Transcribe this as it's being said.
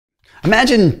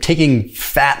Imagine taking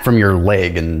fat from your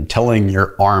leg and telling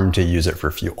your arm to use it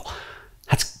for fuel.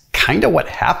 That's kind of what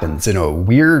happens in a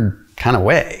weird kind of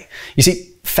way. You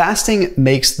see, fasting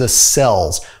makes the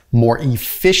cells more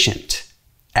efficient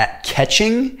at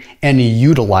catching and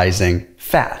utilizing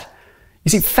fat. You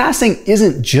see, fasting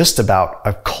isn't just about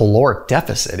a caloric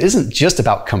deficit. It isn't just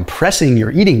about compressing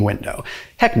your eating window.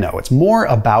 Heck no, it's more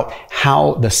about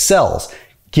how the cells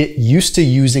get used to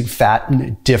using fat in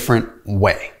a different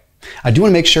way. I do want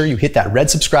to make sure you hit that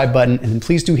red subscribe button, and then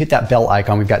please do hit that bell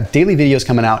icon. We've got daily videos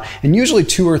coming out, and usually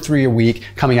 2 or 3 a week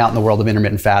coming out in the world of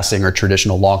intermittent fasting or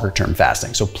traditional longer term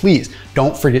fasting. So please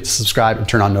don't forget to subscribe and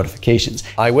turn on notifications.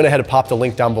 I went ahead and popped a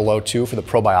link down below too for the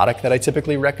probiotic that I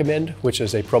typically recommend, which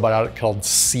is a probiotic called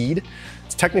Seed.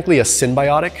 It's technically a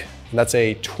synbiotic, and that's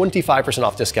a 25%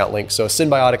 off discount link. So a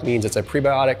synbiotic means it's a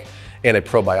prebiotic and a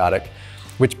probiotic,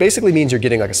 which basically means you're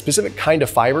getting like a specific kind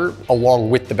of fiber along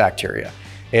with the bacteria.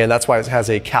 And that's why it has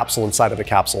a capsule inside of the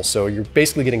capsule. So you're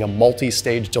basically getting a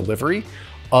multi-stage delivery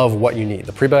of what you need,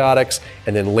 the prebiotics,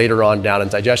 and then later on down in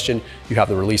digestion, you have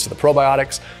the release of the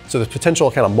probiotics. So the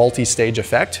potential kind of multi-stage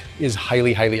effect is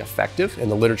highly, highly effective. And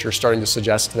the literature is starting to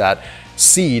suggest that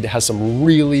Seed has some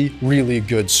really, really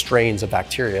good strains of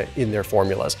bacteria in their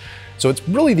formulas. So it's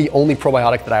really the only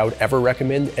probiotic that I would ever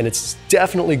recommend, and it's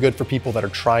definitely good for people that are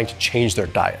trying to change their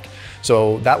diet.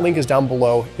 So that link is down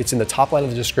below. It's in the top line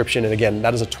of the description. And again,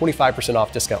 that is a 25%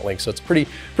 off discount link. So it's pretty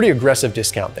aggressive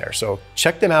discount there. So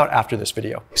check them out after this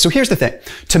video. So here's the thing.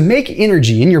 To make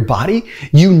energy in your body,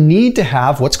 you need to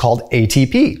have what's called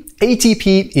ATP.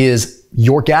 ATP is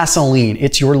your gasoline.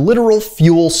 It's your literal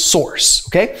fuel source,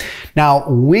 okay? Now,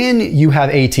 when you have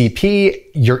ATP,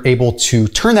 you're able to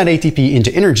turn that ATP into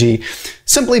energy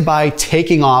simply by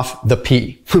taking off the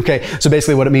P, okay? So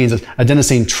basically what it means is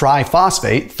adenosine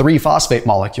triphosphate, 3 phosphate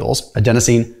molecules,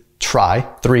 adenosine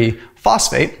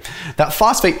tri-3-phosphate. That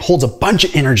phosphate holds a bunch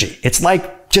of energy. It's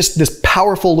like just this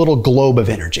powerful little globe of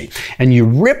energy. And you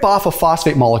rip off a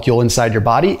phosphate molecule inside your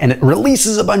body and it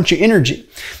releases a bunch of energy.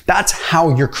 That's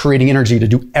how you're creating energy to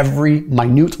do every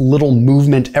minute little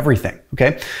movement, everything,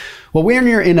 okay? Well, when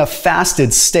you're in a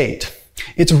fasted state,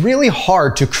 it's really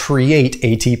hard to create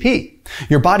ATP.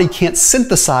 Your body can't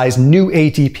synthesize new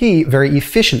ATP very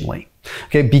efficiently,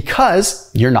 okay?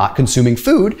 Because you're not consuming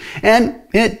food and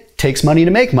it takes money to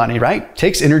make money, right? It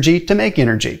takes energy to make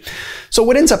energy. So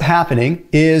what ends up happening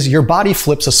is your body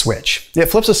flips a switch. It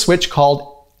flips a switch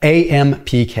called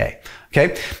AMPK.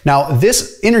 Okay. Now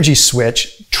this energy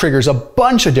switch triggers a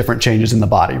bunch of different changes in the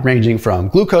body, ranging from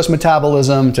glucose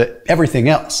metabolism to everything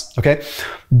else. Okay.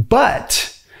 But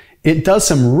it does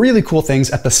some really cool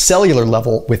things at the cellular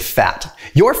level with fat.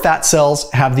 Your fat cells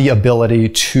have the ability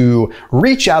to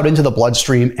reach out into the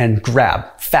bloodstream and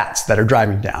grab fats that are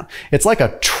driving down. It's like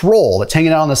a troll that's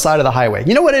hanging out on the side of the highway.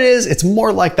 You know what it is? It's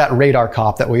more like that radar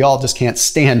cop that we all just can't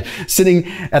stand, sitting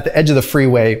at the edge of the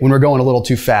freeway when we're going a little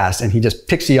too fast, and he just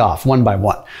picks you off one by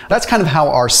one. That's kind of how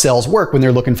our cells work when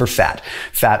they're looking for fat.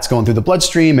 Fat's going through the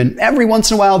bloodstream, and every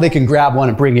once in a while they can grab one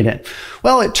and bring it in.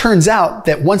 Well, it turns out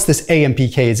that once this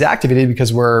AMPK is activated,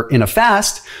 because we're in a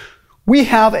fast, we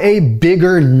have a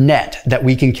bigger net that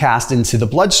we can cast into the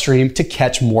bloodstream to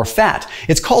catch more fat.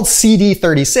 It's called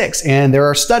CD36, and there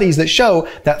are studies that show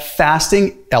that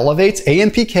fasting elevates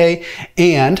AMPK,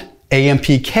 and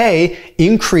AMPK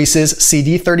increases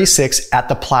CD36 at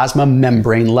the plasma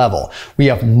membrane level. We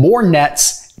have more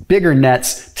nets, bigger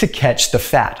nets to catch the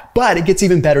fat. But it gets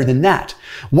even better than that.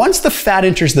 Once the fat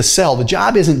enters the cell, the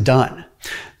job isn't done.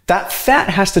 That fat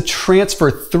has to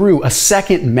transfer through a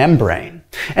second membrane.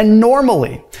 And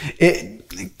normally,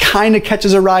 it kind of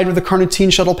catches a ride with the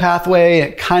carnitine shuttle pathway.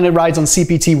 It kind of rides on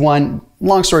CPT1.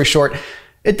 Long story short,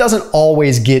 it doesn't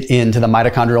always get into the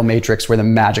mitochondrial matrix where the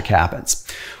magic happens.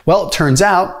 Well, it turns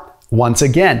out, once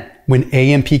again, when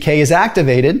AMPK is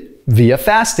activated via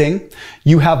fasting,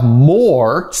 you have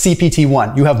more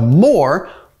CPT1. You have more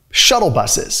shuttle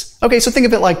buses. Okay, so think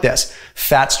of it like this.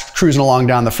 Fat's cruising along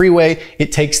down the freeway.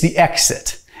 It takes the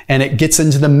exit and it gets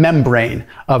into the membrane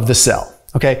of the cell.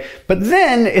 Okay, but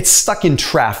then it's stuck in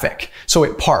traffic. So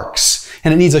it parks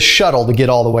and it needs a shuttle to get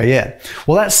all the way in.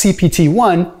 Well, that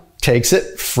CPT1 takes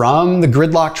it from the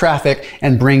gridlock traffic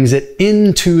and brings it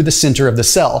into the center of the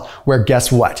cell, where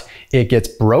guess what? It gets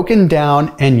broken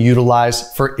down and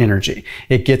utilized for energy.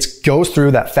 It goes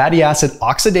through that fatty acid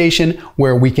oxidation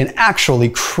where we can actually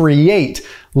create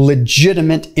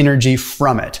legitimate energy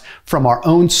from it, from our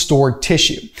own stored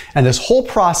tissue. And this whole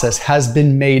process has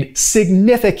been made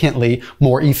significantly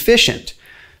more efficient.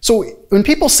 So when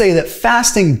people say that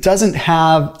fasting doesn't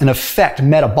have an effect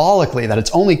metabolically, that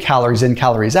it's only calories in,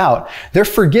 calories out, they're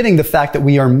forgetting the fact that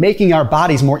we are making our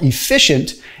bodies more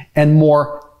efficient and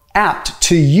more apt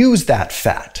to use that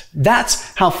fat.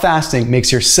 That's how fasting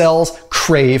makes your cells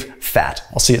crave fat.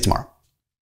 I'll see you tomorrow.